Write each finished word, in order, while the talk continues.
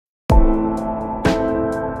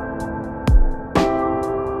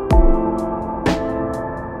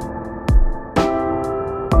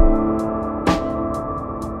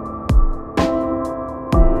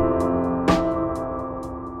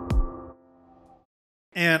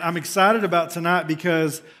And I'm excited about tonight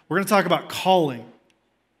because we're going to talk about calling.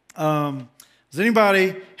 Does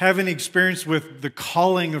anybody have any experience with the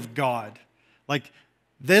calling of God? Like,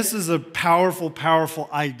 this is a powerful, powerful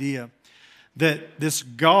idea that this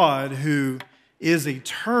God who is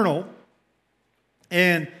eternal,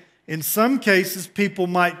 and in some cases, people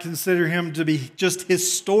might consider him to be just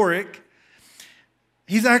historic.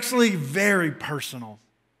 He's actually very personal.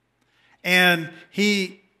 And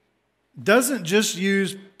he doesn't just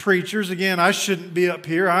use preachers. Again, I shouldn't be up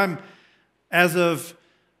here. I'm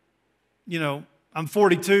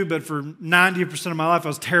 42, but for 90% of my life, I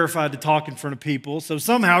was terrified to talk in front of people. So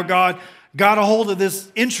somehow God got a hold of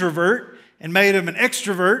this introvert and made him an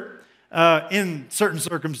extrovert in certain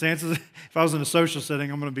circumstances. If I was in a social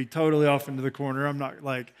setting, I'm going to be totally off into the corner. I'm not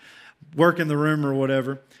like working the room or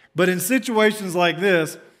whatever. But in situations like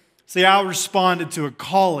this, see, I responded to a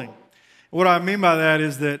calling. What I mean by that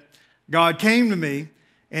is that God came to me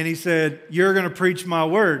and he said, "You're going to preach my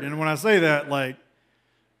word." And when I say that, like,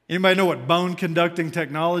 anybody know what bone conducting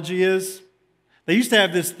technology is? They used to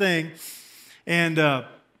have this thing, and I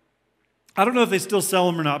don't know if they still sell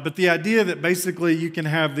them or not, but the idea that basically you can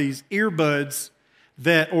have these earbuds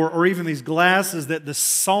that, or even these glasses that the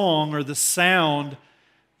song or the sound,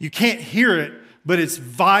 you can't hear it, but it's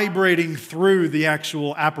vibrating through the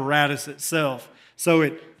actual apparatus itself. So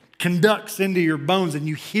it conducts into your bones and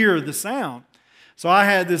you hear the sound. So I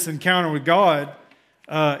had this encounter with God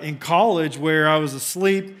in college where I was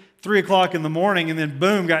asleep 3 o'clock in the morning and then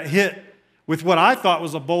boom, got hit with what I thought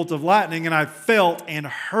was a bolt of lightning, and I felt and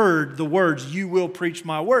heard the words, "You will preach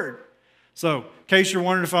my word." So in case you're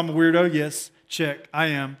wondering if I'm a weirdo, yes, check, I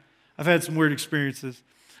am. I've had some weird experiences,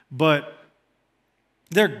 but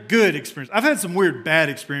they're good experiences. I've had some weird bad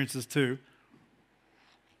experiences too.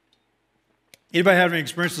 Anybody have any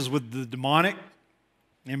experiences with the demonic?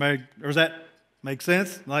 Anybody, or does that make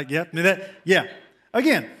sense? Like, yeah, yeah.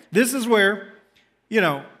 Again, this is where,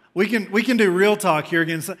 we can do real talk here.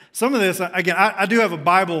 Again, some of this, again, I do have a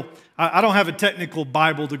Bible. I don't have a technical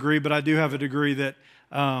Bible degree, but I do have a degree that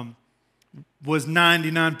was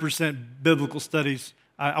 99% biblical studies.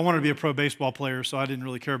 I wanted to be a pro baseball player, so I didn't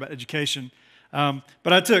really care about education. But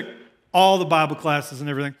I took all the Bible classes and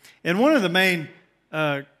everything. And one of the main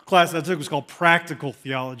classes I took was called practical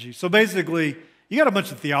theology. So basically, you got a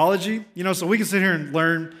bunch of theology, so we can sit here and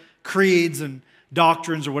learn creeds and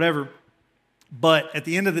doctrines or whatever. But at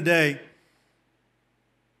the end of the day,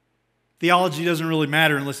 theology doesn't really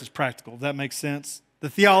matter unless it's practical. If that makes sense? The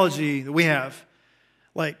theology that we have,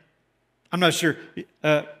 like, I'm not sure.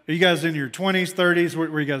 Are you guys in your 20s, 30s? Where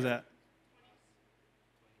are you guys at?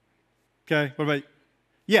 Okay, what about you?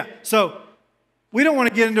 Yeah, so we don't want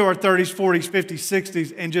to get into our 30s, 40s, 50s,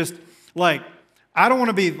 60s and just like, I don't want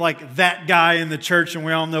to be like that guy in the church and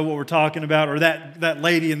we all know what we're talking about, or that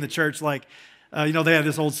lady in the church, like, they have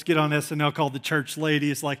this old skit on SNL called The Church Lady.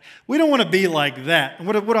 It's like, we don't want to be like that. And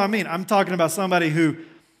what do I mean? I'm talking about somebody who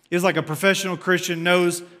is like a professional Christian,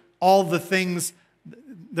 knows all the things.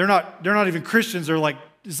 They're not even Christians. They're like,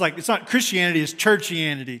 it's not Christianity, it's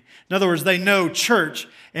churchianity. In other words, they know church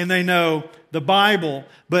and they know the Bible,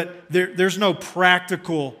 but there's no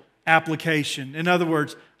practical application. In other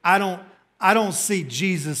words, I don't see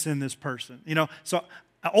Jesus in this person. So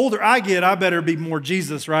the older I get, I better be more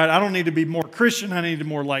Jesus, right? I don't need to be more Christian. I need to be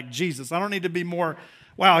more like Jesus. I don't need to be more,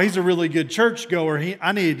 wow, he's a really good churchgoer.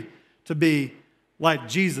 I need to be like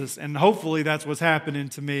Jesus. And hopefully that's what's happening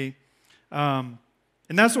to me. And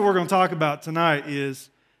that's what we're going to talk about tonight,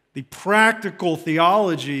 is the practical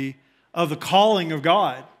theology of the calling of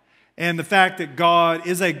God and the fact that God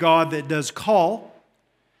is a God that does call.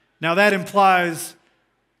 Now that implies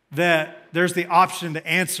that there's the option to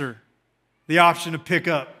answer, the option to pick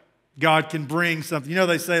up. God can bring something.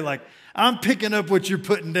 They say like, "I'm picking up what you're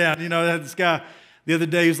putting down." This guy the other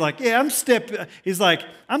day, he's like, "Yeah, I'm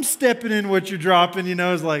stepping in what you're dropping."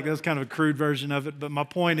 It's like, that's kind of a crude version of it. But my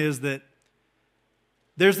point is that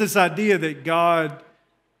there's this idea that God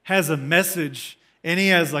has a message and he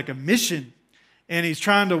has like a mission and he's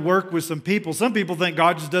trying to work with some people. Some people think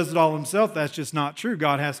God just does it all himself. That's just not true.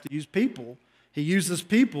 God has to use people. He uses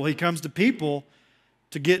people. He comes to people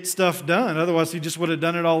to get stuff done. Otherwise, he just would have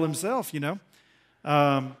done it all himself, So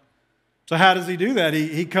how does he do that?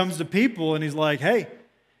 He comes to people and he's like, hey,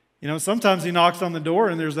 sometimes he knocks on the door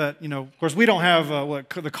and there's that, of course, we don't have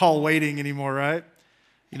the call waiting anymore, right?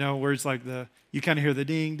 Where it's like you kind of hear the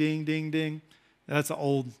ding, ding, ding, ding. That's an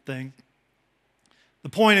old thing. The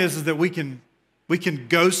point is that we can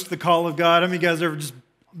ghost the call of God. How many of you guys ever, just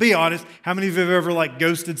be honest, how many of you have ever like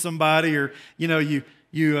ghosted somebody, or you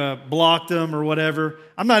blocked them or whatever?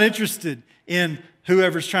 I'm not interested in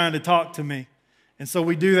whoever's trying to talk to me. And so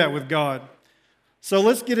we do that with God. So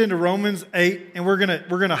let's get into Romans 8, and we're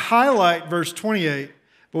gonna highlight verse 28,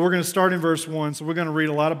 but we're going to start in verse 1, so we're going to read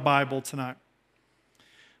a lot of Bible tonight.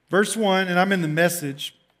 Verse 1, and I'm in the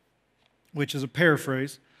Message, which is a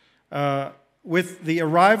paraphrase. With the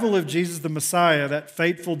arrival of Jesus the Messiah, that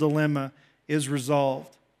fateful dilemma is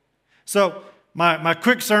resolved. So my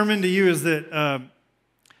quick sermon to you is that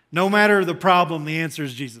no matter the problem, the answer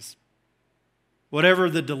is Jesus. Whatever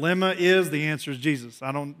the dilemma is, the answer is Jesus.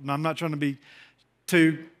 I'm not trying to be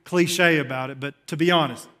too cliche about it, but to be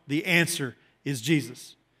honest, the answer is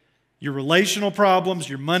Jesus. Your relational problems,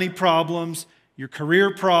 your money problems, your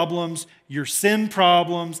career problems, your sin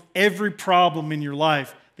problems, every problem in your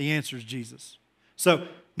life, the answer is Jesus. So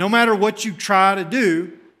no matter what you try to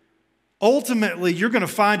do, ultimately you're going to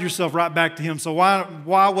find yourself right back to Him. So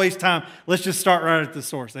why waste time? Let's just start right at the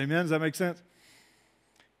source. Amen? Does that make sense?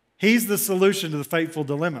 He's the solution to the fateful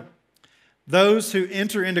dilemma. Those who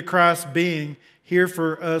enter into Christ's being here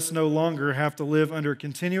for us no longer have to live under a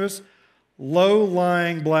continuous,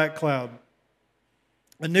 low-lying black cloud.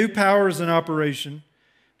 A new power is in operation.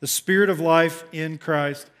 The Spirit of life in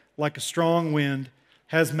Christ, like a strong wind,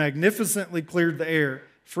 has magnificently cleared the air,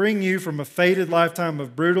 freeing you from a fated lifetime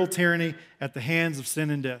of brutal tyranny at the hands of sin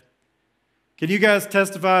and death. Can you guys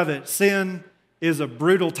testify that sin is a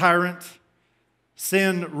brutal tyrant?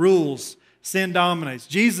 Sin rules. Sin dominates.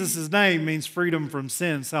 Jesus' name means freedom from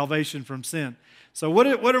sin, salvation from sin. So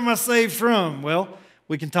what am I saved from? Well,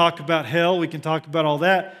 we can talk about hell, we can talk about all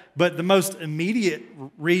that, but the most immediate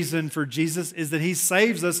reason for Jesus is that He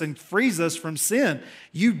saves us and frees us from sin.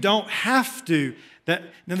 You don't have to. Now,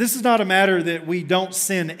 this is not a matter that we don't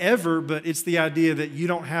sin ever, but it's the idea that you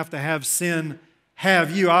don't have to have sin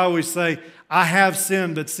have you. I always say, I have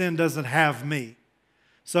sin, but sin doesn't have me.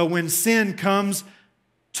 So when sin comes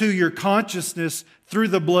to your consciousness through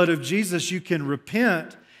the blood of Jesus, you can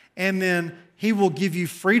repent, and then He will give you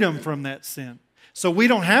freedom from that sin. So we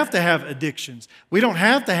don't have to have addictions. We don't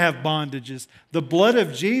have to have bondages. The blood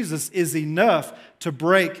of Jesus is enough to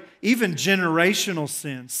break even generational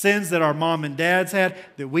sins, sins that our mom and dads had,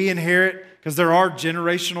 that we inherit, because there are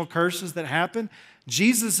generational curses that happen.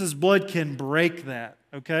 Jesus' blood can break that,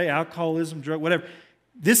 okay? Alcoholism, drug, whatever.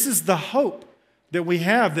 This is the hope that we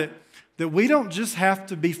have, that we don't just have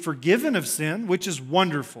to be forgiven of sin, which is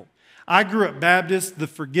wonderful. I grew up Baptist. The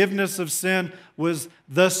forgiveness of sin was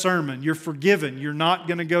the sermon. You're forgiven. You're not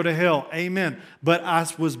going to go to hell. Amen. But I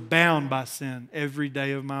was bound by sin every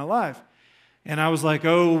day of my life. And I was like,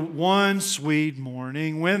 oh, one sweet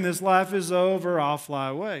morning, when this life is over, I'll fly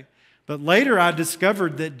away. But later I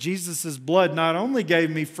discovered that Jesus' blood not only gave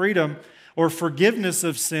me freedom or forgiveness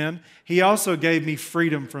of sin, He also gave me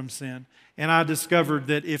freedom from sin. And I discovered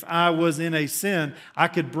that if I was in a sin, I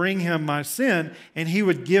could bring Him my sin, and He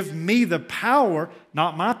would give me the power,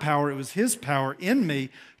 not my power, it was His power in me,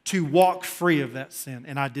 to walk free of that sin.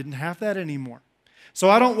 And I didn't have that anymore. So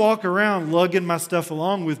I don't walk around lugging my stuff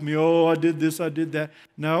along with me. Oh, I did this, I did that.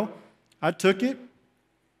 No, I took it.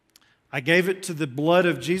 I gave it to the blood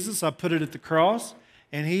of Jesus. I put it at the cross,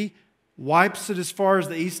 and He wipes it as far as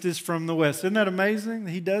the east is from the west. Isn't that amazing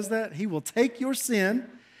that He does that? He will take your sin,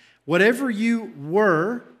 whatever you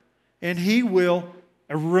were, and He will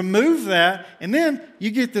remove that. And then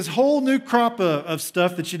you get this whole new crop of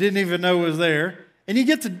stuff that you didn't even know was there. And you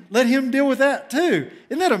get to let Him deal with that too.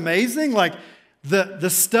 Isn't that amazing? Like the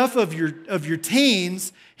stuff of your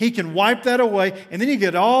teens, He can wipe that away. And then you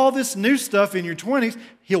get all this new stuff in your 20s.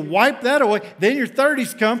 He'll wipe that away. Then your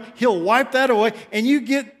 30s come. He'll wipe that away. And you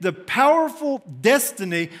get the powerful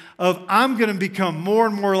destiny of I'm going to become more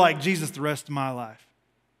and more like Jesus the rest of my life.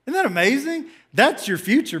 Isn't that amazing? That's your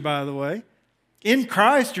future, by the way. In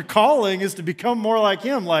Christ, your calling is to become more like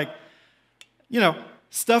Him. Like,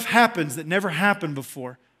 stuff happens that never happened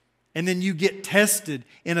before. And then you get tested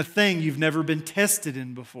in a thing you've never been tested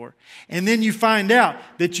in before. And then you find out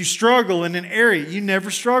that you struggle in an area you never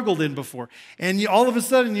struggled in before. And all of a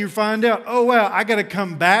sudden you find out, oh wow, I got to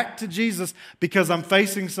come back to Jesus because I'm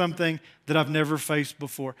facing something that I've never faced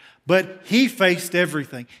before. But He faced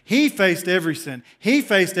everything. He faced every sin. He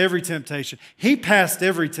faced every temptation. He passed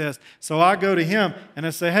every test. So I go to Him and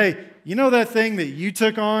I say, hey, you know that thing that you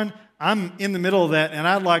took on? I'm in the middle of that, and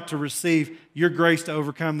I'd like to receive your grace to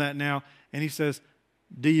overcome that now. And He says,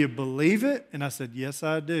 do you believe it? And I said, yes,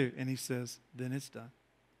 I do. And He says, then it's done.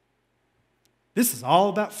 This is all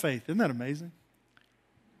about faith. Isn't that amazing?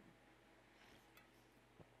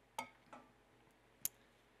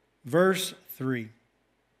 Verse 3.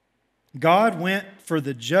 God went for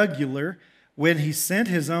the jugular when He sent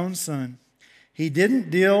His own Son. He didn't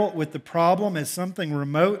deal with the problem as something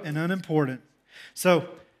remote and unimportant. So,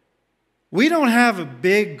 We don't have a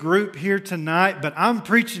big group here tonight, but I'm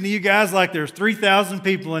preaching to you guys like there's 3,000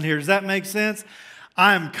 people in here. Does that make sense?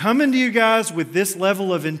 I'm coming to you guys with this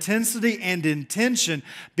level of intensity and intention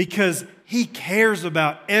because He cares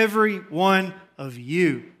about every one of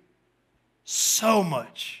you so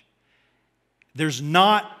much. It's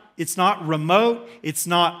not remote. It's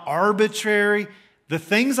not arbitrary. The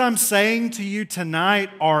things I'm saying to you tonight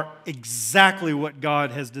are exactly what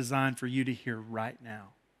God has designed for you to hear right now.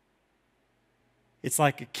 It's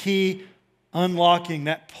like a key unlocking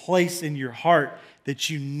that place in your heart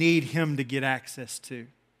that you need Him to get access to.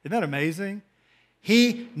 Isn't that amazing?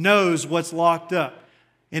 He knows what's locked up.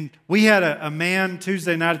 And we had a man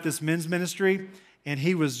Tuesday night at this men's ministry, and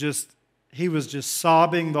he was just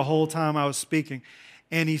sobbing the whole time I was speaking.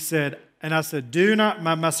 And he said, and I said, do not,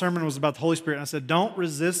 my sermon was about the Holy Spirit. And I said, don't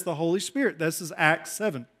resist the Holy Spirit. This is Acts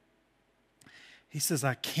 7. He says,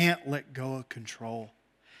 I can't let go of control.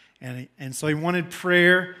 And so he wanted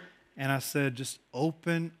prayer. And I said, just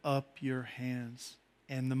open up your hands.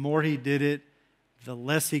 And the more he did it, the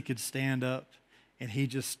less he could stand up. And he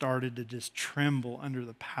just started to just tremble under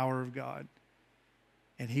the power of God.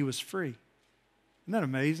 And he was free. Isn't that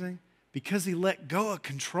amazing? Because he let go of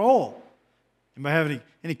control. Anybody have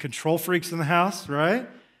any control freaks in the house, right?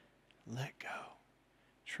 Let go.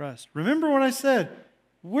 Trust. Remember what I said.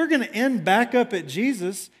 We're going to end back up at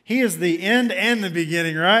Jesus. He is the end and the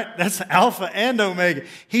beginning, right? That's Alpha and Omega.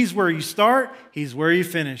 He's where you start. He's where you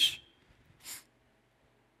finish.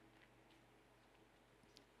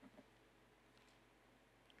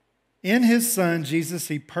 In His Son, Jesus,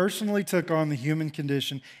 He personally took on the human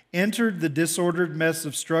condition, entered the disordered mess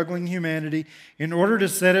of struggling humanity in order to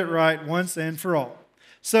set it right once and for all.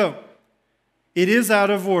 So, it is out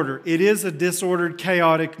of order. It is a disordered,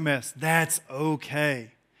 chaotic mess. That's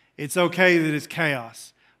okay. It's okay that it's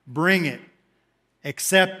chaos. Bring it.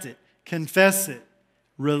 Accept it. Confess it.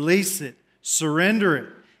 Release it. Surrender it.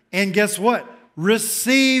 And guess what?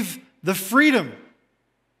 Receive the freedom.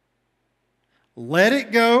 Let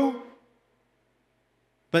it go.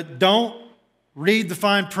 But don't read the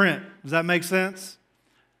fine print. Does that make sense?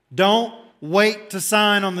 Don't wait to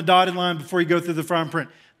sign on the dotted line before you go through the fine print.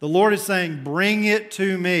 The Lord is saying, bring it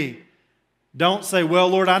to me. Don't say, well,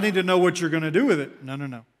 Lord, I need to know what you're going to do with it.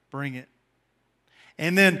 No. Bring it.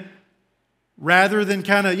 And then rather than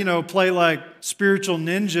kind of, play like spiritual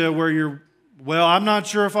ninja where you're, well, I'm not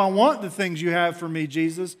sure if I want the things you have for me,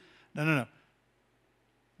 Jesus. No.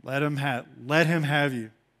 Let Him have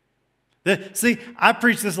you. See, I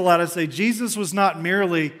preach this a lot. I say Jesus was not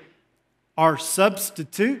merely our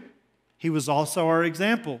substitute. He was also our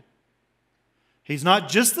example. He's not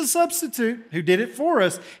just the substitute who did it for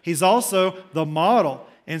us. He's also the model.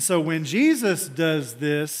 And so when Jesus does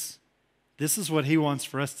this, this is what He wants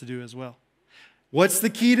for us to do as well. What's the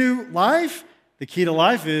key to life? The key to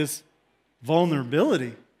life is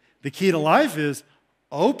vulnerability. The key to life is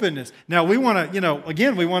openness. Now, we want to,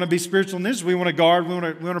 again, we want to be spiritual ninjas. We want to guard, we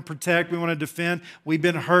want to protect, we want to defend. We've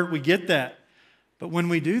been hurt, we get that. But when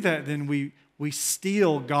we do that, then we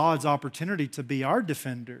steal God's opportunity to be our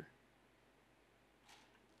defender,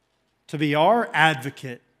 to be our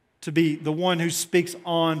advocate, to be the one who speaks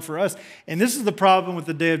on for us. And this is the problem with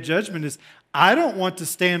the day of judgment is I don't want to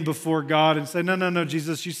stand before God and say, no,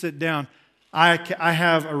 Jesus, you sit down. I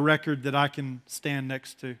have a record that I can stand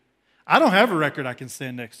next to. I don't have a record I can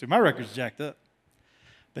stand next to. My record's jacked up.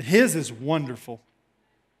 But His is wonderful.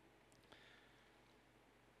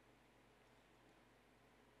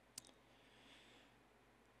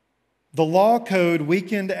 The law code,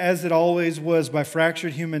 weakened as it always was by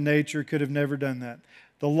fractured human nature, could have never done that.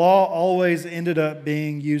 The law always ended up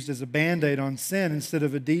being used as a Band-Aid on sin instead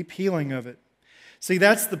of a deep healing of it. See,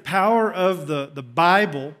 that's the power of the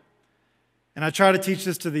Bible. And I try to teach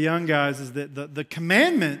this to the young guys, is that the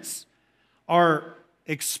commandments are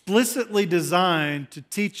explicitly designed to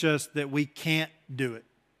teach us that we can't do it.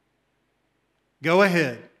 Go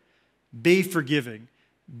ahead. Be forgiving.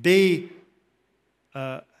 Be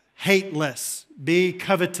hateless. Be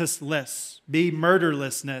covetousness. Be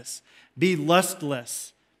murderlessness. Be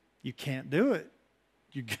lustless. You can't do it.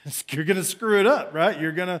 You're going to screw it up, right?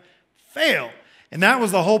 You're going to fail. And that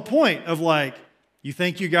was the whole point of you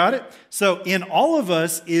think you got it? So in all of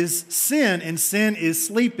us is sin, and sin is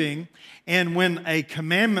sleeping. And when a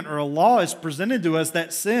commandment or a law is presented to us,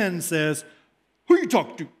 that sin says, who are you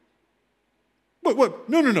talking to? What?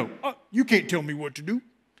 No. You can't tell me what to do.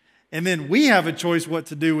 And then we have a choice what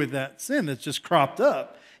to do with that sin that's just cropped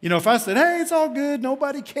up. If I said, hey, it's all good,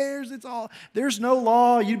 nobody cares, there's no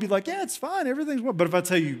law, you'd be like, yeah, it's fine, everything's well. But if I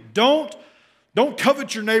tell you, don't Don't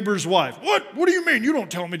covet your neighbor's wife. What? What do you mean? You don't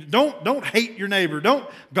tell me. Don't hate your neighbor. Don't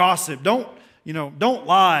gossip. Don't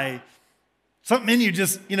lie. Something in you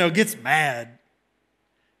just, gets mad.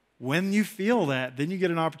 When you feel that, then you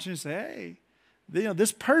get an opportunity to say, hey,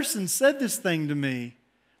 this person said this thing to me.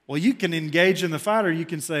 Well, you can engage in the fight, or you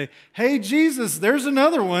can say, hey, Jesus, there's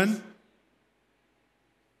another one.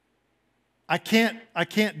 I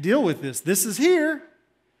can't deal with this. This is here.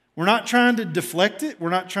 We're not trying to deflect it. We're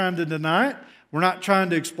not trying to deny it. We're not trying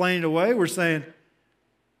to explain it away. We're saying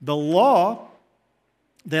the law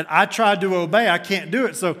that I tried to obey, I can't do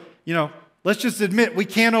it. So, let's just admit we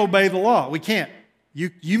can't obey the law. We can't.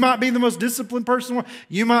 You might be the most disciplined person.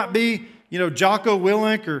 You might be, Jocko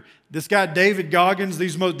Willink or this guy David Goggins,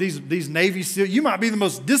 these Navy SEALs. You might be the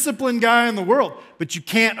most disciplined guy in the world, but you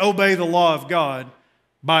can't obey the law of God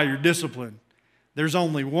by your discipline. There's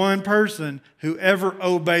only one person who ever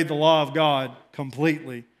obeyed the law of God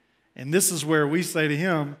completely. And this is where we say to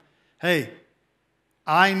him, hey,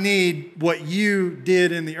 I need what you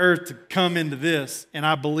did in the earth to come into this, and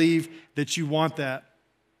I believe that you want that.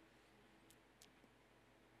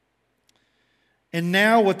 And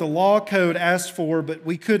now what the law code asked for, but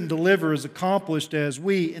we couldn't deliver, is accomplished as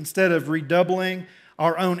we, instead of redoubling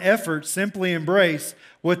our own efforts, simply embrace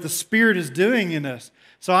what the Spirit is doing in us.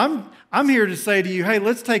 So I'm here to say to you, hey,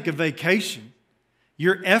 let's take a vacation.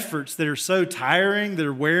 Your efforts that are so tiring, that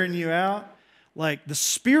are wearing you out, like the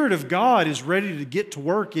Spirit of God is ready to get to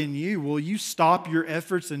work in you. Will you stop your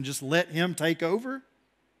efforts and just let Him take over?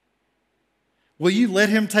 Will you let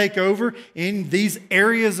Him take over in these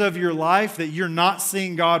areas of your life that you're not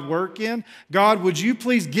seeing God work in? God, would you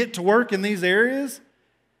please get to work in these areas?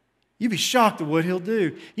 You'd be shocked at what He'll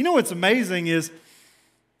do. You know what's amazing is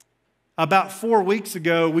about 4 weeks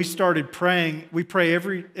ago, we started praying. We pray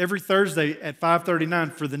every Thursday at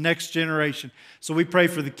 5:39 for the next generation. So we pray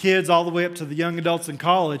for the kids all the way up to the young adults in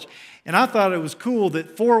college. And I thought it was cool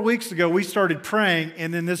that 4 weeks ago we started praying,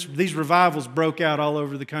 and then these revivals broke out all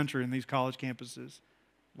over the country in these college campuses,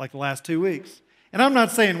 like the last 2 weeks. And I'm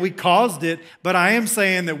not saying we caused it, but I am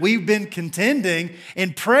saying that we've been contending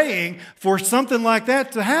and praying for something like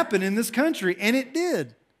that to happen in this country, and it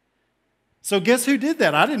did. So guess who did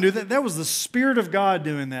that? I didn't do that. That was the Spirit of God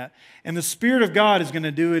doing that. And the Spirit of God is going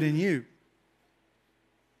to do it in you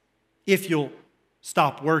if you'll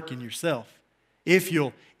stop working yourself, if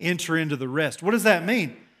you'll enter into the rest. What does that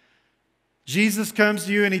mean? Jesus comes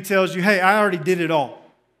to you and He tells you, hey, I already did it all.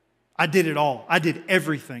 I did it all. I did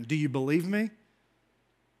everything. Do you believe me?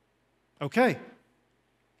 Okay.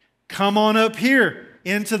 Come on up here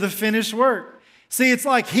into the finished work. See, it's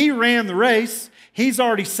like He ran the race. He's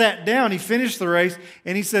already sat down. He finished the race.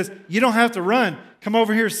 And He says, you don't have to run. Come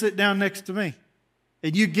over here, sit down next to me.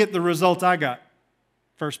 And you get the result I got.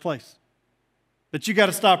 First place. But you got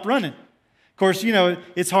to stop running. Of course,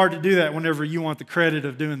 it's hard to do that whenever you want the credit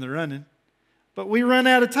of doing the running. But we run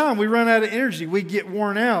out of time. We run out of energy. We get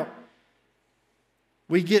worn out.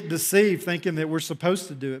 We get deceived thinking that we're supposed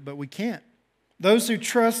to do it, but we can't. Those who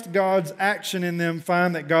trust God's action in them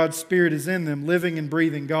find that God's Spirit is in them, living and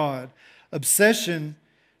breathing God. Obsession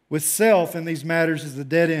with self in these matters is a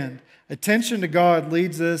dead end. Attention to God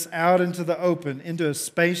leads us out into the open, into a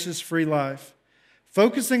spacious, free life.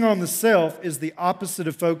 Focusing on the self is the opposite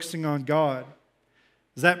of focusing on God.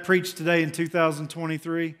 Is that preached today in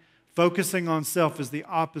 2023? Focusing on self is the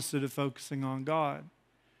opposite of focusing on God.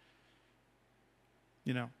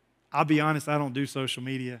 I'll be honest, I don't do social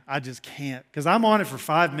media. I just can't. Because I'm on it for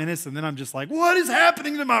 5 minutes and then I'm just like, what is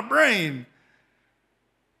happening to my brain?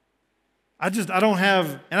 I don't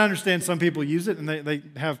have, and I understand some people use it and they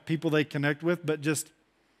have people they connect with, but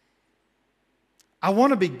I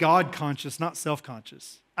want to be God conscious, not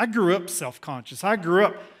self-conscious. I grew up self-conscious. I grew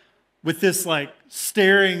up with this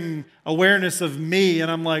staring awareness of me, and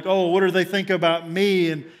I'm like, oh, what do they think about me,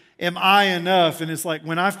 and am I enough? And it's like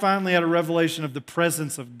when I finally had a revelation of the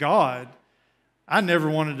presence of God, I never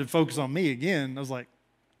wanted to focus on me again. I was like,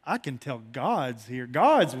 I can tell God's here.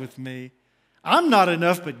 God's with me. I'm not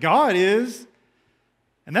enough, but God is.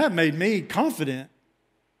 And that made me confident,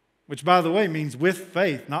 which, by the way, means with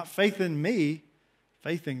faith, not faith in me,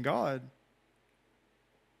 faith in God.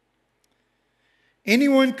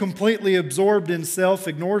 Anyone completely absorbed in self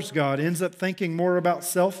ignores God, ends up thinking more about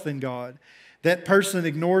self than God. That person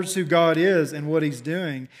ignores who God is and what He's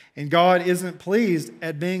doing, and God isn't pleased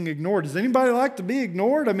at being ignored. Does anybody like to be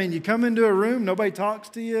ignored? I mean, you come into a room, nobody talks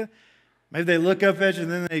to you. Maybe they look up at you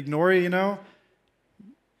and then they ignore you,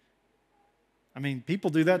 I mean, people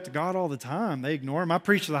do that to God all the time. They ignore Him. I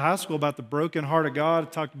preached to the high school about the broken heart of God. I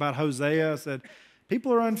talked about Hosea. I said,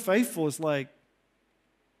 people are unfaithful. It's like,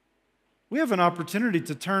 we have an opportunity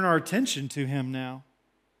to turn our attention to Him now.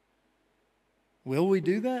 Will we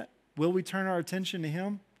do that? Will we turn our attention to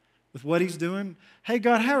Him with what He's doing? Hey,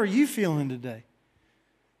 God, how are you feeling today?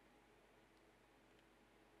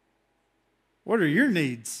 What are your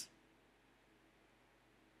needs?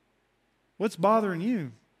 What's bothering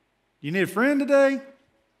you? You need a friend today?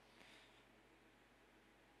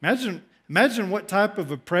 Imagine what type of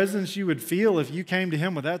a presence you would feel if you came to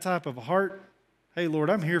Him with that type of a heart. Hey, Lord,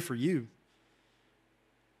 I'm here for you.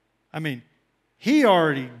 I mean, He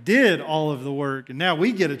already did all of the work, and now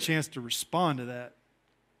we get a chance to respond to that.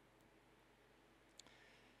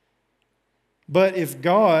 But if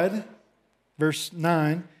God, verse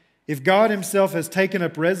 9, if God Himself has taken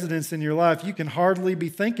up residence in your life, you can hardly be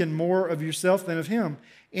thinking more of yourself than of Him.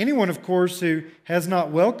 Anyone, of course, who has not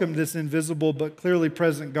welcomed this invisible but clearly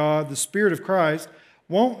present God, the Spirit of Christ,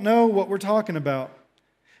 won't know what we're talking about.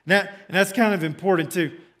 And that's kind of important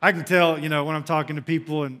too. I can tell, when I'm talking to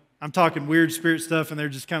people and I'm talking weird spirit stuff and they're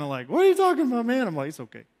just kind of like, what are you talking about, man? I'm like, it's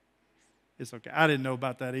okay. It's okay. I didn't know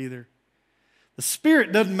about that either. The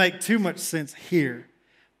Spirit doesn't make too much sense here,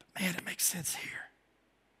 but man, it makes sense here.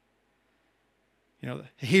 The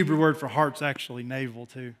Hebrew word for heart's actually navel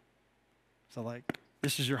too. So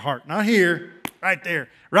this is your heart. Not here, right there.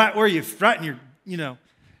 Right where right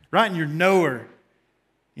in your knower.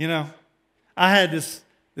 I had this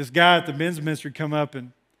guy at the men's ministry come up,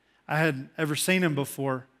 and I hadn't ever seen him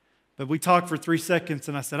before, but we talked for 3 seconds,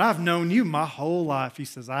 and I said, I've known you my whole life. He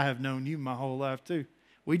says, I have known you my whole life too.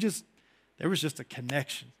 There was just a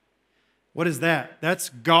connection. What is that? That's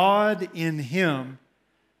God in him.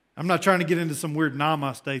 I'm not trying to get into some weird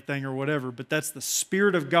namaste thing or whatever, but that's the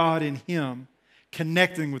Spirit of God in him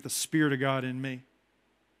connecting with the Spirit of God in me.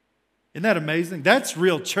 Isn't that amazing? That's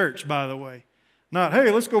real church, by the way. Not,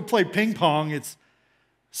 hey, let's go play ping pong. It's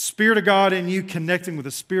Spirit of God in you connecting with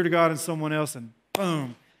the Spirit of God in someone else, and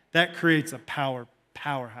boom, that creates a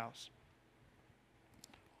powerhouse.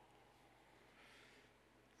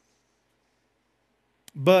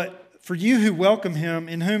 But for you who welcome him,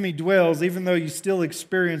 in whom he dwells, even though you still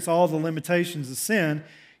experience all the limitations of sin,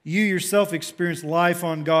 you yourself experience life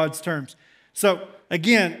on God's terms. So,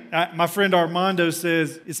 again, my friend Armando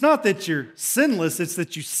says, it's not that you're sinless, it's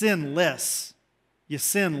that you sin less. You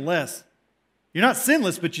sin less. You're not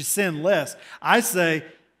sinless, but you sin less. I say,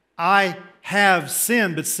 I have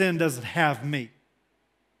sin, but sin doesn't have me.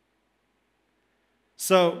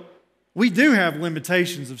 So, we do have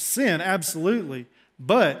limitations of sin, absolutely.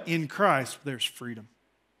 But in Christ, there's freedom.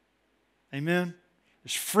 Amen?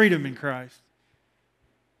 There's freedom in Christ.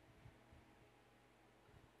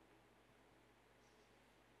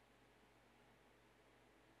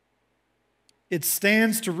 It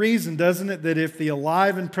stands to reason, doesn't it, that if the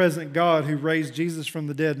alive and present God who raised Jesus from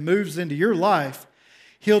the dead moves into your life,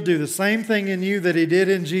 He'll do the same thing in you that He did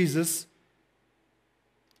in Jesus.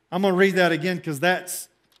 I'm going to read that again because that's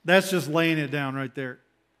just laying it down right there.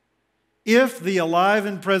 If the alive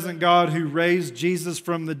and present God who raised Jesus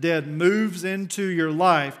from the dead moves into your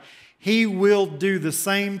life, He will do the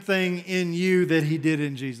same thing in you that He did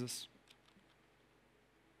in Jesus.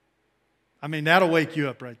 I mean, that'll wake you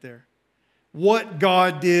up right there. What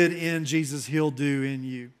God did in Jesus, He'll do in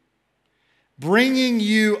you. Bringing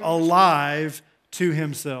you alive to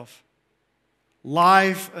Himself.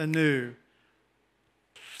 Life anew.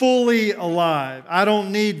 Fully alive. I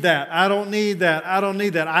don't need that. I don't need that. I don't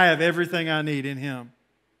need that. I have everything I need in Him.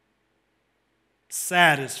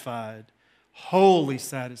 Satisfied. Wholly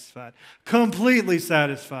satisfied. Completely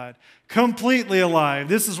satisfied. Completely alive.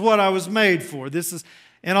 This is what I was made for.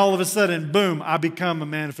 And all of a sudden, boom, I become a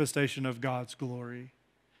manifestation of God's glory.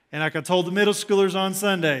 And like I told the middle schoolers on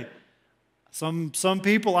Sunday, some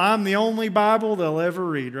people, I'm the only Bible they'll ever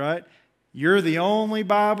read, right? You're the only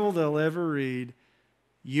Bible they'll ever read.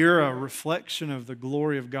 You're a reflection of the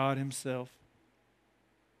glory of God Himself.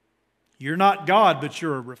 You're not God, but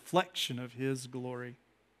you're a reflection of His glory.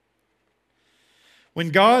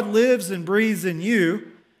 When God lives and breathes in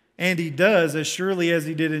you, and He does as surely as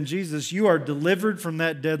He did in Jesus, you are delivered from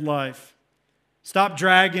that dead life. Stop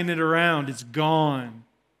dragging it around. It's gone.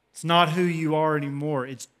 It's not who you are anymore.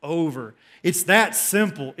 It's over. It's that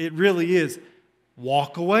simple. It really is.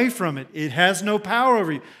 Walk away from it. It has no power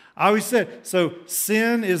over you. I always said, so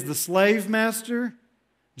sin is the slave master.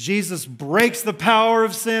 Jesus breaks the power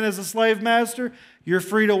of sin as a slave master. You're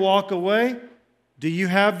free to walk away. Do you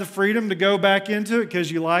have the freedom to go back into it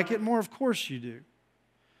because you like it more? Of course you do.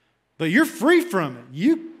 But you're free from it.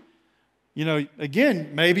 You know,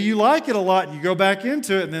 again, maybe you like it a lot and you go back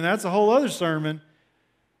into it, and then that's a whole other sermon.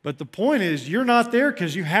 But the point is, you're not there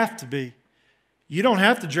because you have to be. You don't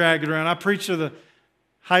have to drag it around. I preach to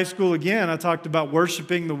high school again, I talked about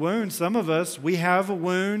worshiping the wound. Some of us, we have a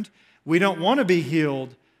wound. We don't want to be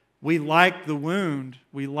healed. We like the wound.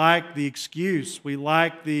 We like the excuse. We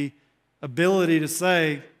like the ability to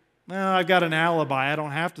say, well, I've got an alibi. I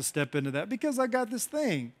don't have to step into that because I got this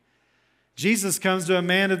thing. Jesus comes to a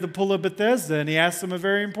man at the pool of Bethesda and he asks him a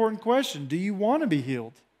very important question. Do you want to be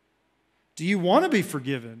healed? Do you want to be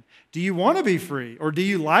forgiven? Do you want to be free? Or do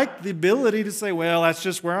you like the ability to say, well, that's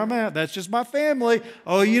just where I'm at. That's just my family.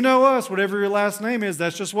 Oh, you know us. Whatever your last name is,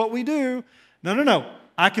 that's just what we do. No.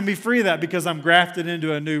 I can be free of that because I'm grafted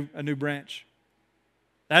into a new branch.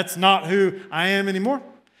 That's not who I am anymore.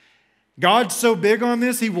 God's so big on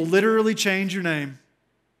this, He will literally change your name.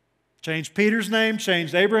 Change Peter's name,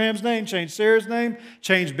 change Abraham's name, change Sarah's name,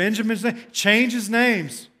 change Benjamin's name, change his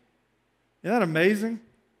names. Isn't that amazing?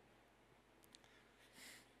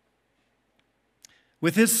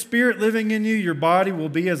 With His Spirit living in you, your body will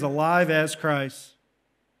be as alive as Christ.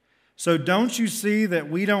 So don't you see that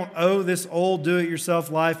we don't owe this old do-it-yourself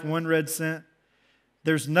life one red cent?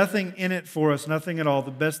 There's nothing in it for us, nothing at all. The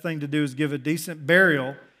best thing to do is give a decent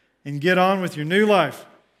burial and get on with your new life.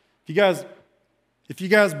 If you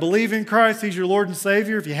guys believe in Christ, He's your Lord and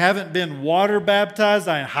Savior, if you haven't been water baptized,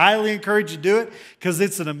 I highly encourage you to do it because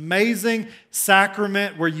it's an amazing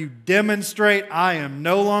sacrament where you demonstrate I am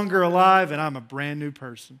no longer alive and I'm a brand new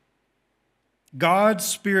person. God's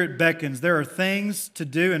Spirit beckons. There are things to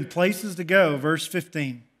do and places to go, verse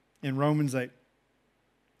 15 in Romans 8.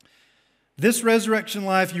 This resurrection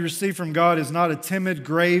life you receive from God is not a timid,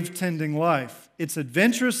 grave-tending life. It's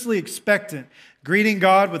adventurously expectant, greeting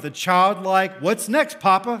God with a childlike, what's next,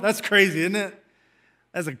 Papa? That's crazy, isn't it?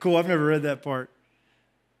 That's cool. I've never read that part.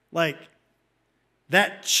 Like,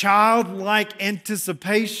 that childlike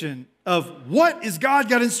anticipation of what is God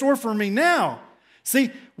got in store for me now?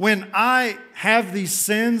 See, when I have these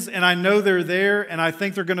sins and I know they're there and I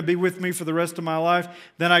think they're going to be with me for the rest of my life,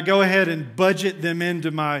 then I go ahead and budget them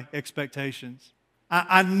into my expectations.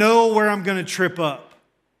 I know where I'm going to trip up.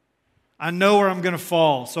 I know where I'm going to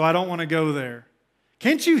fall, so I don't want to go there.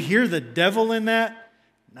 Can't you hear the devil in that?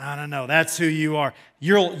 No, that's who you are.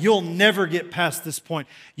 You'll never get past this point.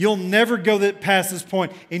 You'll never go past this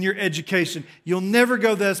point in your education. You'll never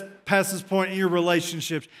go past this point in your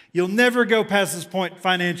relationships. You'll never go past this point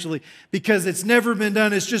financially because it's never been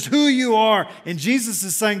done. It's just who you are. And Jesus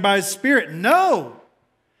is saying by His Spirit, no,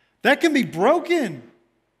 that can be broken.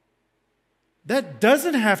 That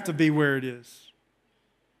doesn't have to be where it is.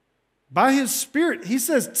 By His Spirit, He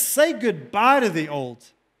says, say goodbye to the old.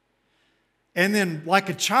 And then, like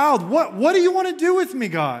a child, what do you want to do with me,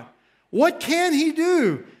 God? What can He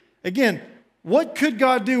do? Again, what could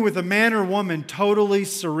God do with a man or woman totally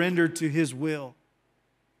surrendered to His will?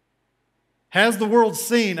 Has the world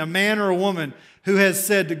seen a man or a woman who has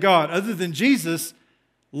said to God, other than Jesus,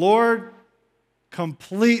 Lord,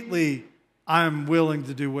 completely, I'm willing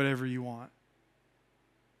to do whatever you want?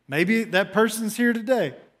 Maybe that person's here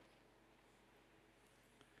today.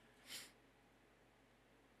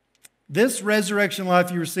 This resurrection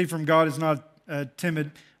life you receive from God is not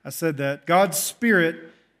timid. I said that. God's Spirit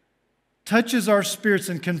touches our spirits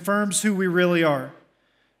and confirms who we really are.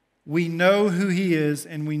 We know who He is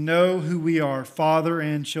and we know who we are, Father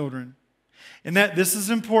and children. And this is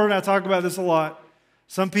important. I talk about this a lot.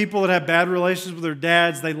 Some people that have bad relations with their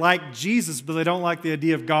dads, they like Jesus, but they don't like the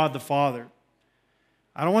idea of God the Father.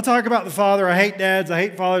 I don't want to talk about the Father. I hate dads. I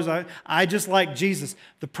hate fathers. I just like Jesus.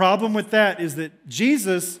 The problem with that is that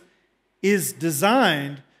Jesus is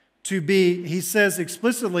designed to be, He says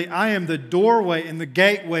explicitly, I am the doorway and the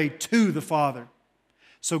gateway to the Father.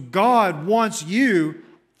 So God wants you,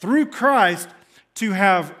 through Christ, to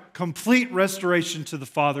have complete restoration to the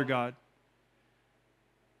Father God.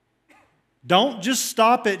 Don't just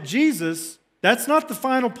stop at Jesus. That's not the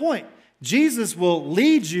final point. Jesus will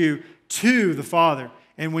lead you to the Father.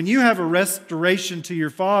 And when you have a restoration to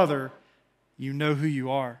your Father, you know who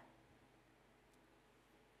you are.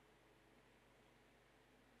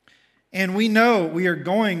 And we know we are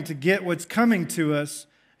going to get what's coming to us,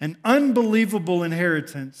 an unbelievable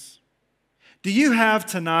inheritance. Do you have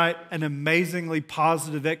tonight an amazingly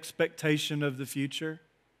positive expectation of the future?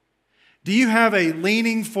 Do you have a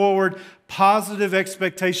leaning forward, positive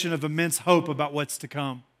expectation of immense hope about what's to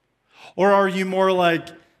come? Or are you more like,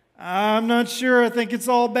 I'm not sure, I think it's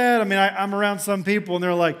all bad? I mean, I'm around some people and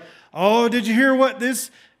they're like, oh, did you hear what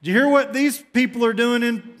these people are doing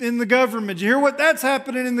in the government? Did you hear what that's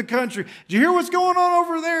happening in the country? Did you hear what's going on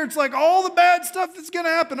over there? It's like all the bad stuff that's going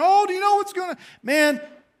to happen. Oh, do you know what's going to... Man,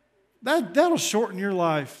 that'll shorten your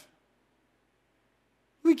life.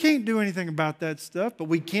 We can't do anything about that stuff, but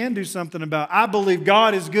we can do something about it. I believe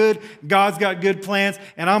God is good, God's got good plans,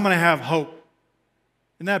 and I'm going to have hope.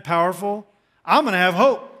 Isn't that powerful? I'm going to have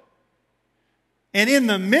hope. And in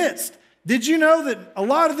the midst, did you know that a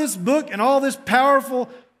lot of this book and all this powerful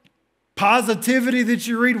positivity that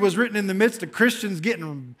you read was written in the midst of Christians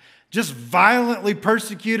getting just violently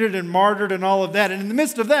persecuted and martyred and all of that? And in the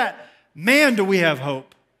midst of that, man, do we have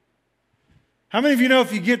hope. How many of you know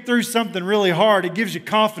if you get through something really hard, it gives you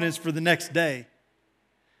confidence for the next day?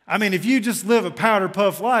 I mean, if you just live a powder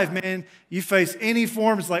puff life, man, you face any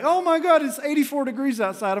form, it's like, oh my God, it's 84 degrees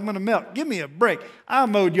outside, I'm going to melt. Give me a break. I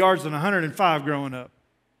mowed yards in 105 growing up.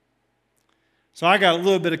 So I got a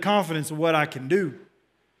little bit of confidence in what I can do.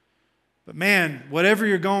 But man, whatever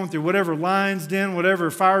you're going through, whatever lion's den, whatever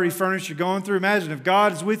fiery furnace you're going through, imagine if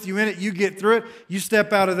God is with you in it, you get through it, you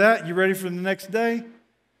step out of that, you ready for the next day?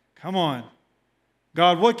 Come on.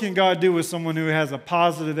 God, what can God do with someone who has a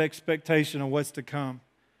positive expectation of what's to come?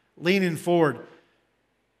 Leaning forward.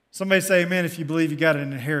 Somebody say amen if you believe you got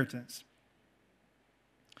an inheritance.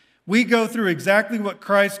 We go through exactly what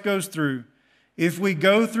Christ goes through. If we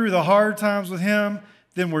go through the hard times with Him,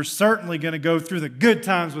 then we're certainly going to go through the good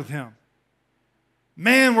times with Him.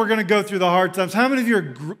 Man, we're going to go through the hard times. How many of you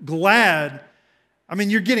are glad? I mean,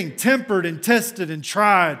 you're getting tempered and tested and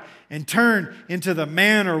tried and turned into the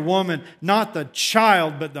man or woman, not the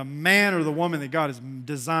child, but the man or the woman that God has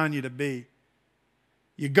designed you to be.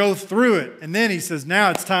 You go through it, and then He says,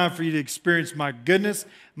 now it's time for you to experience my goodness,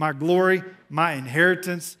 my glory, my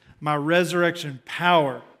inheritance, my resurrection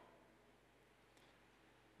power.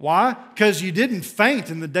 Why? Because you didn't faint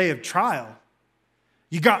in the day of trial.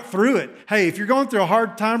 You got through it. Hey, if you're going through a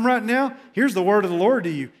hard time right now, here's the word of the Lord to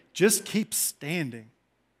you. Just keep standing.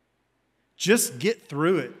 Just get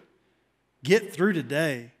through it. Get through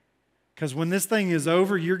today. Because when this thing is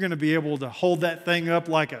over, you're going to be able to hold that thing up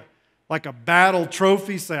like a battle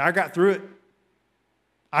trophy. Say, I got through it.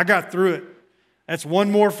 I got through it. That's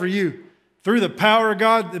one more for you. Through the power of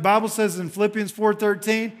God, the Bible says in Philippians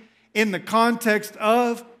 4:13, in the context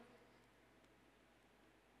of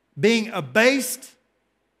being abased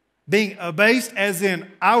as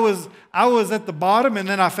in I was at the bottom and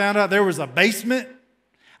then I found out there was a basement.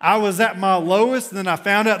 I was at my lowest and then I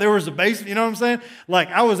found out there was a basement. You know what I'm saying? Like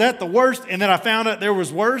I was at the worst and then I found out there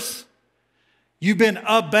was worse. You've been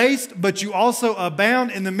abased, but you also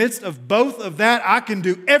abound in the midst of both of that. I can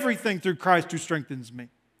do everything through Christ who strengthens me.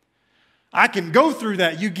 I can go through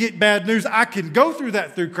that. You get bad news. I can go through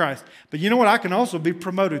that through Christ. But you know what? I can also be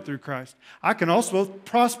promoted through Christ. I can also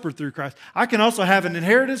prosper through Christ. I can also have an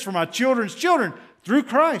inheritance for my children's children through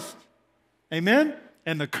Christ. Amen?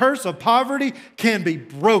 And the curse of poverty can be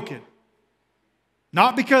broken.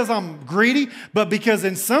 Not because I'm greedy, but because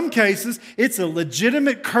in some cases it's a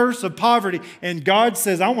legitimate curse of poverty. And God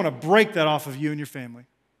says, I want to break that off of you and your family.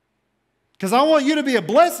 Because I want you to be a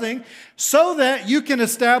blessing so that you can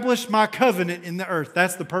establish my covenant in the earth.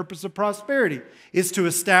 That's the purpose of prosperity, is to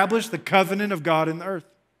establish the covenant of God in the earth.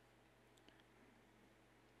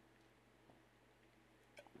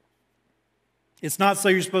 It's not so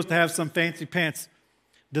you're supposed to have some fancy pants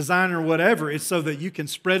design or whatever. It's so that you can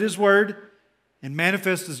spread His word and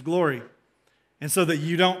manifest His glory. And so that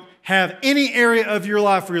you don't have any area of your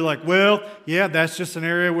life where you're like, well, yeah, that's just an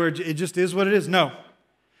area where it just is what it is. No.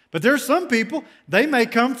 But there are some people, they may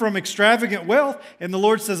come from extravagant wealth, and the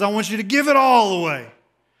Lord says, I want you to give it all away.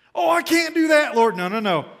 Oh, I can't do that, Lord.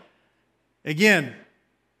 No. Again,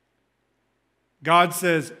 God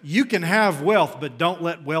says, you can have wealth, but don't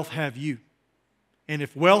let wealth have you. And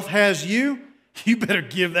if wealth has you, you better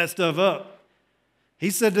give that stuff up. He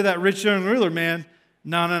said to that rich young ruler, man,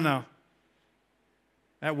 no.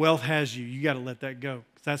 That wealth has you. You got to let that go,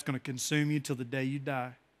 because that's going to consume you till the day you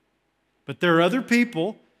die. But there are other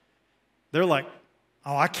people, they're like,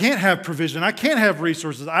 oh, I can't have provision. I can't have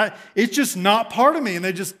resources. It's just not part of me. And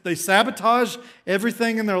they sabotage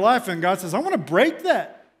everything in their life. And God says, I want to break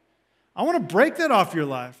that. I want to break that off your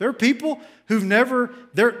life. There are people who've never,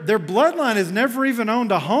 their bloodline has never even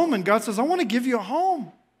owned a home. And God says, I want to give you a home.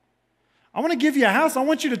 I want to give you a house. I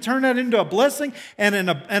want you to turn that into a blessing and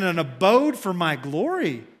an abode for my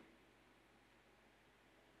glory.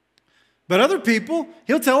 But other people,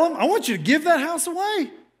 He'll tell them, I want you to give that house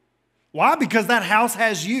away. Why? Because that house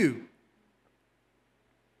has you.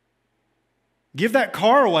 Give that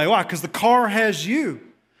car away. Why? Because the car has you.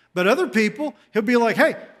 But other people, He'll be like,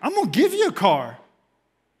 hey, I'm going to give you a car.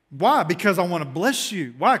 Why? Because I want to bless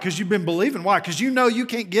you. Why? Because you've been believing. Why? Because you know you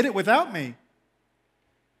can't get it without me.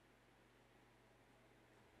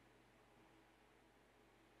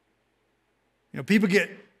 You know, people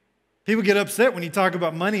get People get upset when you talk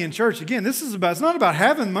about money in church. Again, it's not about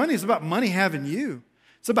having money, it's about money having you.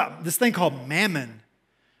 It's about this thing called mammon,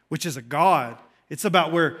 which is a god. It's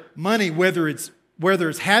about where money, whether it's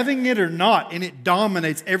having it or not, and it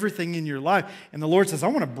dominates everything in your life. And the Lord says, I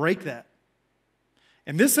want to break that.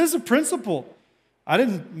 And this is a principle. I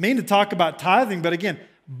didn't mean to talk about tithing, but again,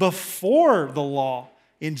 before the law,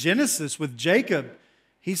 in Genesis with Jacob,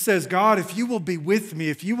 he says, God, if you will be with me,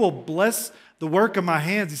 if you will bless the work of my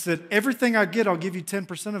hands, he said, everything I get, I'll give you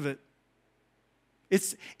 10% of it.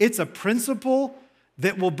 It's a principle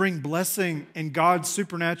that will bring blessing and God's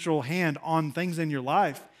supernatural hand on things in your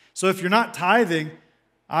life. So if you're not tithing,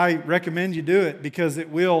 I recommend you do it because it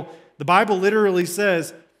will. The Bible literally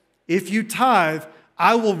says, if you tithe,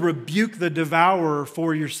 I will rebuke the devourer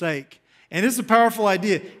for your sake. And it's a powerful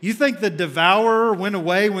idea. You think the devourer went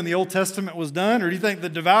away when the Old Testament was done, or do you think the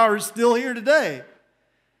devourer is still here today?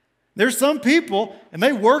 There's some people, and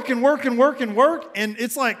they work and work and work and work, and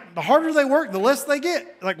it's like the harder they work, the less they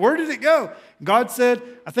get. Like, where did it go? God said,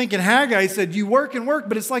 I think in Haggai, he said, you work and work,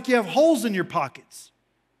 but it's like you have holes in your pockets.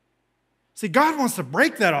 See, God wants to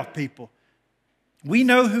break that off people. We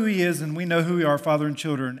know who He is, and we know who we are, father and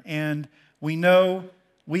children, and we know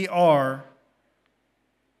we are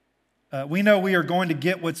going to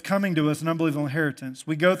get what's coming to us, an unbelievable inheritance.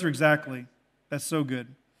 We go through exactly. That's so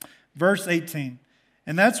good. Verse 18.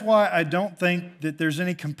 And that's why I don't think that there's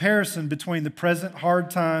any comparison between the present hard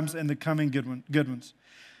times and the coming good ones.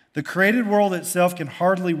 The created world itself can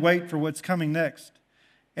hardly wait for what's coming next.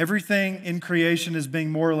 Everything in creation is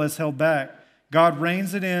being more or less held back. God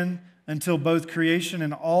reins it in until both creation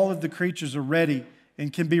and all of the creatures are ready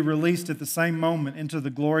and can be released at the same moment into the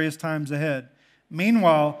glorious times ahead.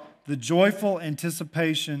 Meanwhile, the joyful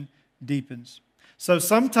anticipation deepens. So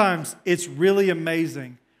sometimes it's really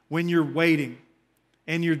amazing when you're waiting.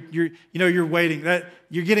 And you're waiting.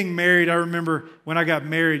 You're getting married. I remember when I got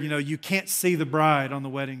married, you can't see the bride on the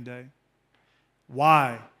wedding day.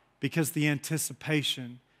 Why? Because the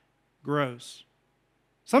anticipation grows.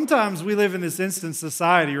 Sometimes we live in this instant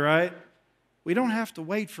society, right? We don't have to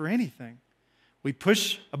wait for anything. We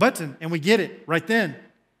push a button and we get it right then.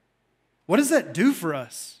 What does that do for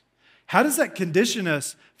us? How does that condition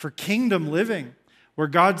us for kingdom living, where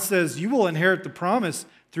God says you will inherit the promise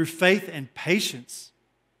through faith and patience?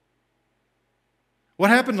 What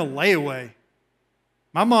happened to layaway?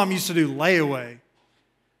 My mom used to do layaway.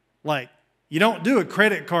 Like, you don't do a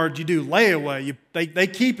credit card, you do layaway. They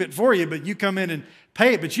keep it for you, but you come in and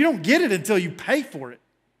pay it, but you don't get it until you pay for it.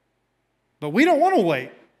 But we don't want to wait.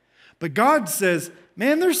 But God says,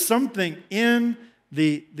 man, there's something in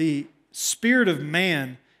the spirit of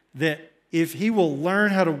man that if he will learn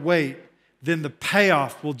how to wait, then the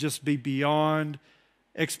payoff will just be beyond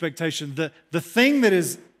expectation. The thing that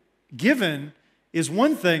is given is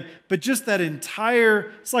one thing, but just that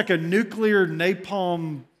entire, it's like a nuclear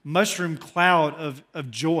napalm mushroom cloud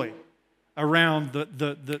of joy around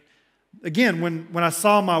again, when I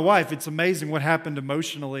saw my wife, it's amazing what happened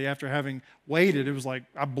emotionally after having waited. It was like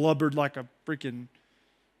I blubbered like a freaking,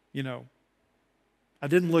 I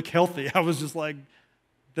didn't look healthy. I was just like,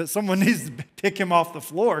 that someone needs to pick him off the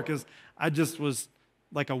floor because I just was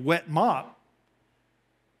like a wet mop.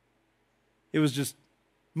 It was just,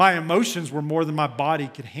 my emotions were more than my body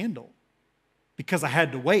could handle because I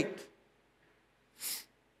had to wait.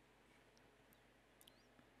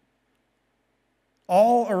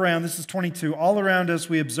 All around, this is 22, all around us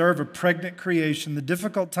we observe a pregnant creation. The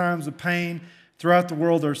difficult times of pain throughout the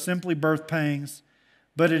world are simply birth pangs,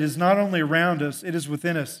 but it is not only around us, it is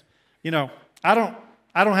within us.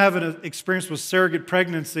 I don't have an experience with surrogate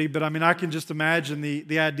pregnancy, but I can just imagine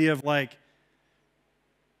the idea of like,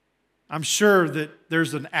 I'm sure that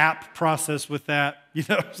there's an app process with that,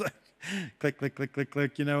 it's like click, click, click, click,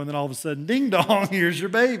 click, and then all of a sudden, ding dong, here's your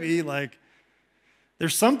baby. Like,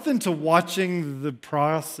 there's something to watching the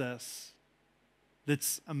process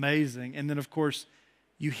that's amazing. And then, of course,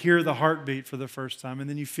 you hear the heartbeat for the first time, and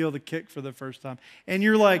then you feel the kick for the first time. And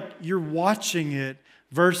you're watching it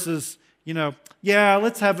versus, yeah,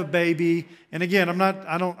 let's have a baby. And again,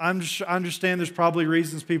 I understand there's probably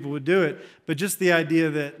reasons people would do it, but just the idea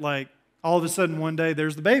that like all of a sudden one day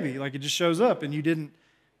there's the baby, like it just shows up and you didn't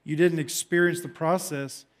experience the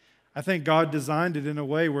process. I think God designed it in a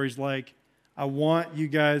way where He's like, I want you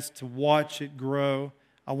guys to watch it grow.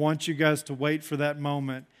 I want you guys to wait for that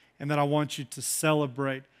moment, and then I want you to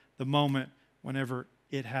celebrate the moment whenever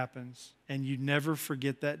it happens. And you never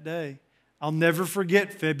forget that day. I'll never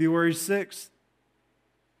forget February 6th.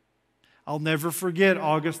 I'll never forget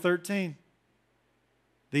August 13th.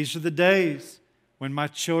 These are the days when my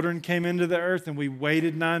children came into the earth and we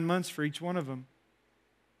waited 9 months for each one of them.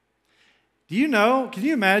 Do you know, can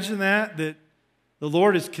you imagine that the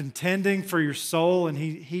Lord is contending for your soul, and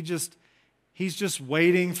He's just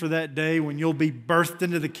waiting for that day when you'll be birthed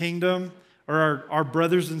into the kingdom, or our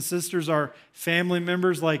brothers and sisters, our family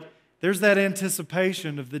members, like there's that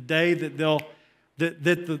anticipation of the day that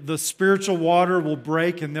the spiritual water will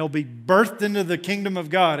break and they'll be birthed into the kingdom of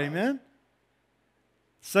God. Amen?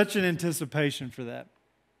 Such an anticipation for that.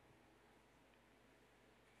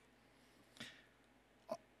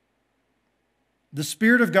 The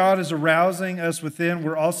Spirit of God is arousing us within.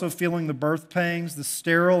 We're also feeling the birth pangs. The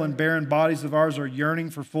sterile and barren bodies of ours are yearning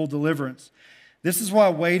for full deliverance. This is why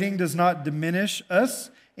waiting does not diminish us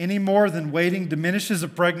any more than waiting diminishes a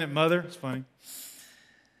pregnant mother. It's funny.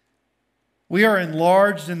 We are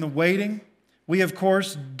enlarged in the waiting. We, of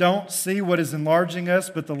course, don't see what is enlarging us,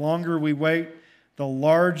 but the longer we wait, the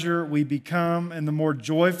larger we become and the more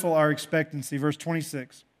joyful our expectancy. Verse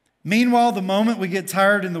 26. Meanwhile, the moment we get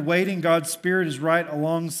tired in the waiting, God's Spirit is right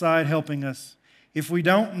alongside helping us. If we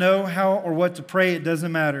don't know how or what to pray, it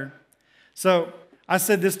doesn't matter. So I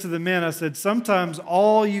said this to the men. I said, sometimes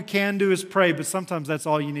all you can do is pray, but sometimes that's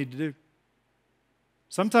all you need to do.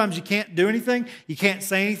 Sometimes you can't do anything. You can't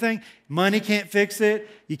say anything. Money can't fix it.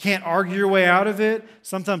 You can't argue your way out of it.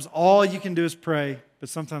 Sometimes all you can do is pray, but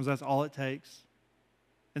sometimes that's all it takes.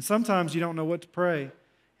 And sometimes you don't know what to pray,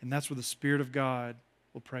 and that's where the Spirit of God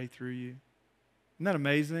will pray through you. Isn't that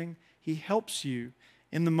amazing? He helps you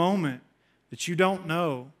in the moment that you don't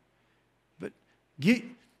know. But get,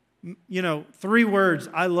 3 words,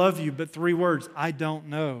 I love you, but 3 words, I don't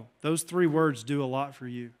know. Those 3 words do a lot for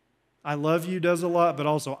you. I love you does a lot, but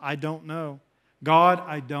also I don't know. God,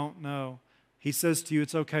 I don't know. He says to you,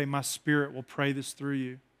 it's okay, my Spirit will pray this through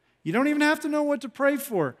you. You don't even have to know what to pray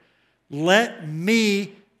for. Let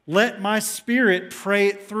my Spirit pray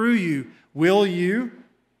it through you. Will you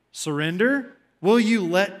surrender? Will you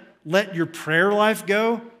let your prayer life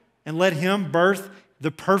go and let Him birth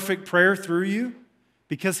the perfect prayer through you?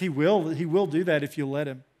 Because He will do that if you let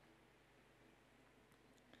Him.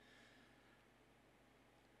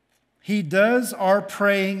 He does our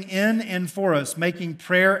praying in and for us, making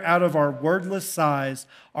prayer out of our wordless sighs,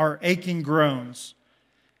 our aching groans.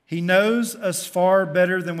 He knows us far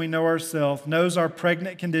better than we know ourselves, knows our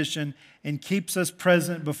pregnant condition, and keeps us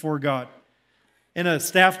present before God. In a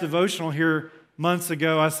staff devotional here months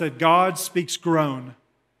ago, I said, God speaks groan.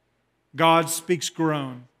 God speaks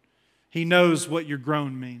groan. He knows what your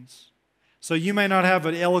groan means. So you may not have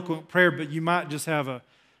an eloquent prayer, but you might just have a,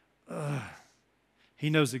 He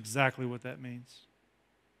knows exactly what that means.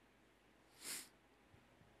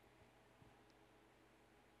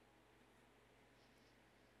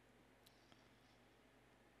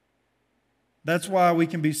 That's why we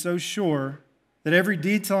can be so sure that every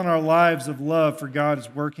detail in our lives of love for God is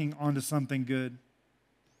working onto something good.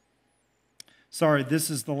 Sorry, this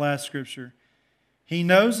is the last scripture. He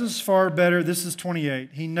knows us far better. This is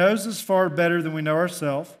 28. He knows us far better than we know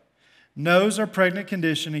ourselves, knows our pregnant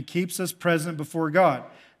condition, and keeps us present before God.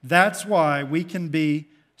 That's why we can be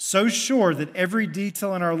so sure that every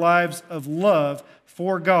detail in our lives of love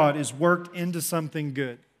for God is worked into something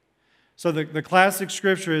good. So the classic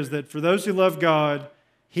scripture is that for those who love God,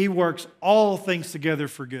 He works all things together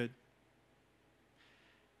for good.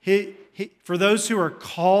 For those who are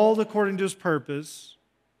called according to His purpose.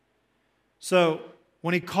 So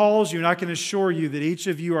when He calls you, and I can assure you that each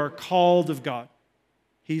of you are called of God.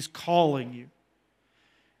 He's calling you.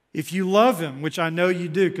 If you love Him, which I know you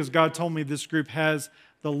do because God told me this group has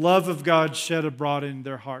the love of God shed abroad in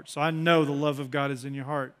their heart. So I know the love of God is in your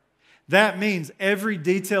heart. That means every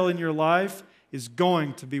detail in your life is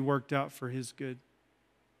going to be worked out for His good.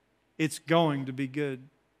 It's going to be good.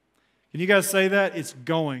 Can you guys say that? It's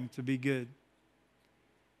going to be good.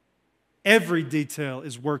 Every detail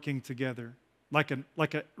is working together like an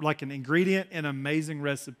ingredient in an amazing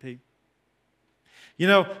recipe. You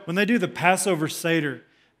know, when they do the Passover Seder,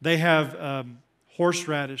 they have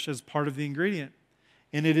horseradish as part of the ingredient.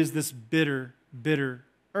 And it is this bitter, bitter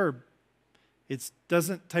herb. It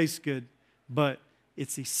doesn't taste good, but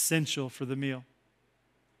it's essential for the meal.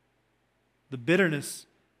 The bitterness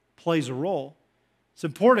plays a role. It's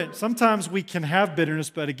important. Sometimes we can have bitterness,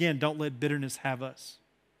 but again, don't let bitterness have us.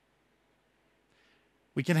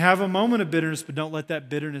 We can have a moment of bitterness, but don't let that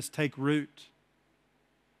bitterness take root.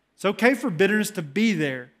 It's okay for bitterness to be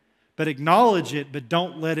there, but acknowledge it, but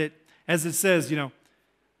don't let it, as it says,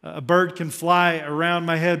 a bird can fly around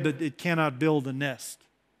my head, but it cannot build a nest.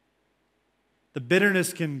 The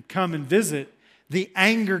bitterness can come and visit. The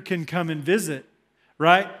anger can come and visit,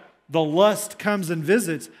 right? The lust comes and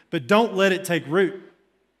visits, but don't let it take root.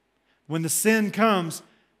 When the sin comes,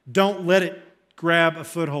 don't let it grab a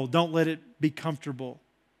foothold. Don't let it be comfortable.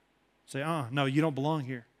 Say, no, you don't belong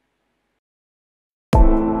here.